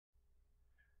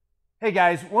Hey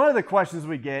guys, one of the questions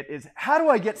we get is how do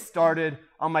I get started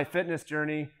on my fitness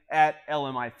journey at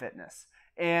LMI Fitness?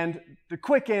 And the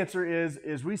quick answer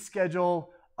is we schedule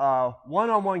a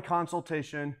one-on-one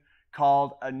consultation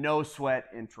called a no sweat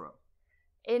intro.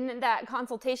 In that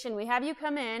consultation, we have you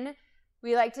come in.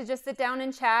 We like to just sit down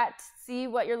and chat, see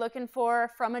what you're looking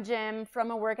for from a gym, from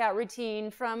a workout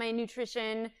routine, from a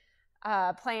nutrition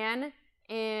plan,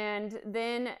 and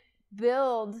then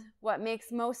build what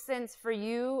makes most sense for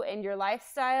you and your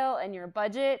lifestyle and your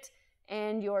budget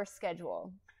and your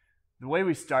schedule. The way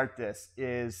we start this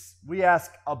is we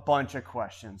ask a bunch of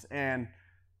questions, and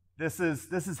this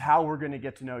is how we're going to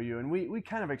get to know you, and we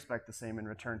kind of expect the same in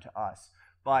return to us.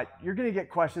 But you're going to get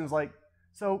questions like,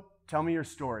 so tell me your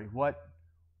story. What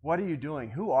are you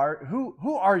doing? Who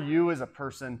are you as a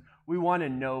person? We want to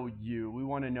know you. We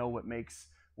want to know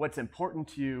what's important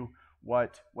to you,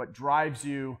 what drives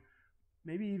you,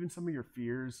 maybe even some of your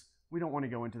fears. We don't want to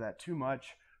go into that too much,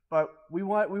 but we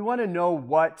want to know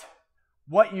what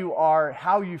you are,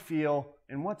 how you feel,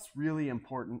 and what's really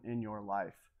important in your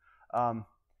life. And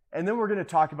then we're going to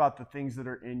talk about the things that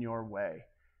are in your way.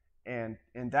 And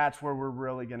that's where we're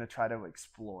really going to try to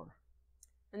explore.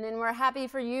 And then we're happy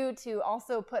for you to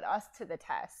also put us to the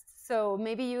test. So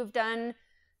maybe you've done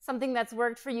something that's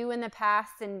worked for you in the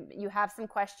past and you have some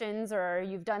questions, or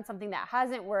you've done something that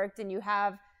hasn't worked and you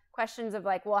have questions of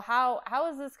like, well,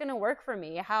 how is this going to work for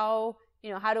me? How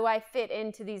do I fit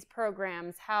into these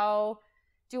programs? How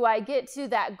do I get to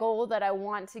that goal that I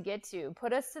want to get to?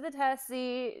 Put us to the test.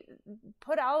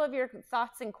 Put all of your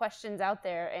thoughts and questions out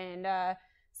there, and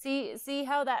see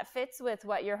how that fits with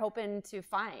what you're hoping to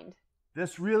find.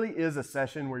 This really is a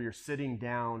session where you're sitting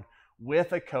down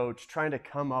with a coach trying to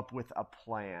come up with a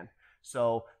plan.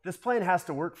 So this plan has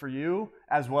to work for you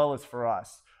as well as for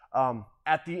us.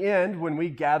 At the end, when we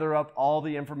gather up all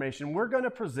the information, we're going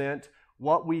to present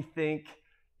what we think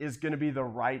is going to be the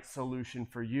right solution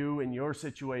for you in your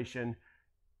situation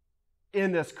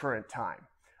in this current time.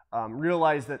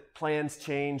 Realize that plans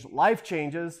change, life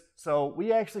changes, so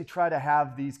we actually try to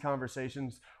have these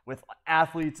conversations with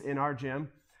athletes in our gym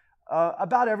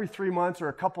about every 3 months or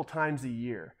a couple times a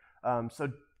year.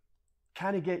 So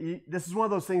this is one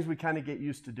of those things we kind of get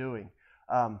used to doing.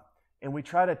 And we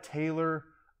try to tailor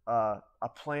a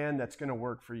plan that's going to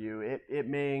work for you. It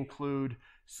may include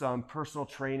some personal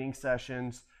training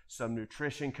sessions, some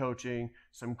nutrition coaching,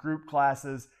 some group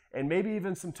classes, and maybe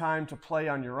even some time to play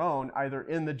on your own, either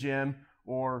in the gym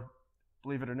or,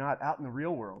 believe it or not, out in the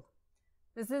real world.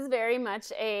 This is very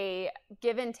much a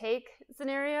give and take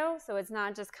scenario. So it's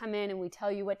not just come in and we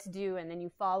tell you what to do and then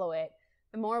you follow it.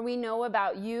 The more we know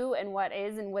about you and what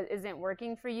is and what isn't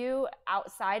working for you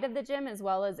outside of the gym as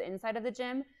well as inside of the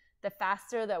gym, the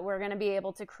faster that we're going to be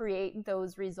able to create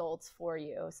those results for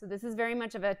you. So this is very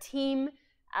much of a team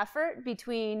effort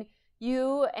between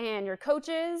you and your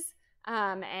coaches,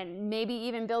 and maybe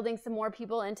even building some more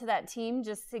people into that team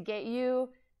just to get you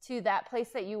to that place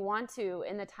that you want to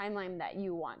in the timeline that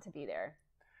you want to be there.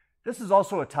 This is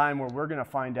also a time where we're going to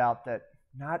find out that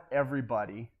not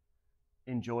everybody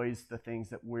enjoys the things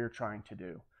that we're trying to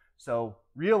do. So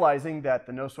realizing that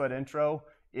the No Sweat Intro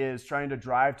is trying to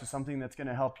drive to something that's going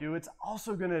to help you, it's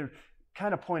also going to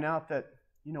kind of point out that,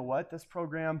 you know what, this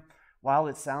program, while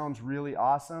it sounds really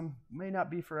awesome, may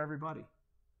not be for everybody.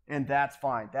 And that's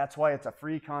fine. That's why it's a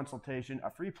free consultation,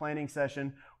 a free planning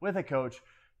session with a coach,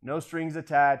 no strings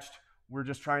attached. We're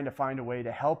just trying to find a way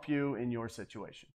to help you in your situation.